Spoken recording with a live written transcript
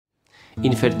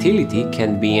Infertility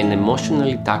can be an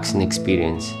emotionally taxing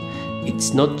experience.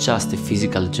 It's not just a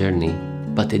physical journey,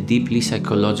 but a deeply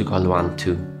psychological one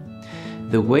too.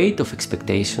 The weight of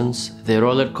expectations, the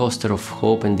roller coaster of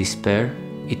hope and despair,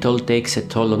 it all takes a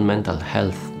toll on mental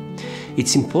health.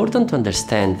 It's important to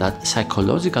understand that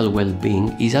psychological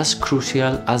well-being is as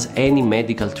crucial as any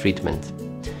medical treatment.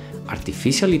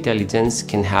 Artificial intelligence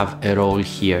can have a role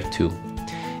here too.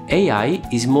 AI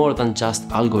is more than just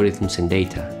algorithms and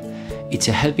data. It's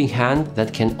a helping hand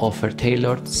that can offer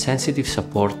tailored, sensitive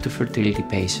support to fertility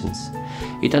patients.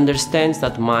 It understands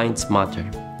that minds matter.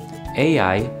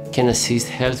 AI can assist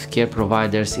healthcare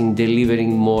providers in delivering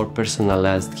more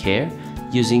personalized care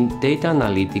using data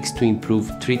analytics to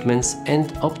improve treatments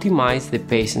and optimize the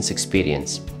patient's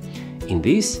experience. In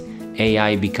this,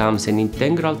 AI becomes an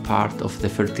integral part of the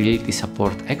fertility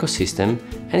support ecosystem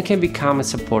and can become a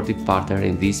supportive partner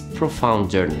in this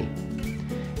profound journey.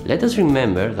 Let us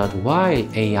remember that while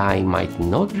AI might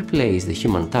not replace the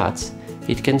human touch,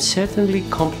 it can certainly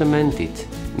complement it,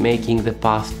 making the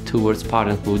path towards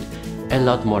parenthood a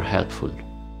lot more helpful.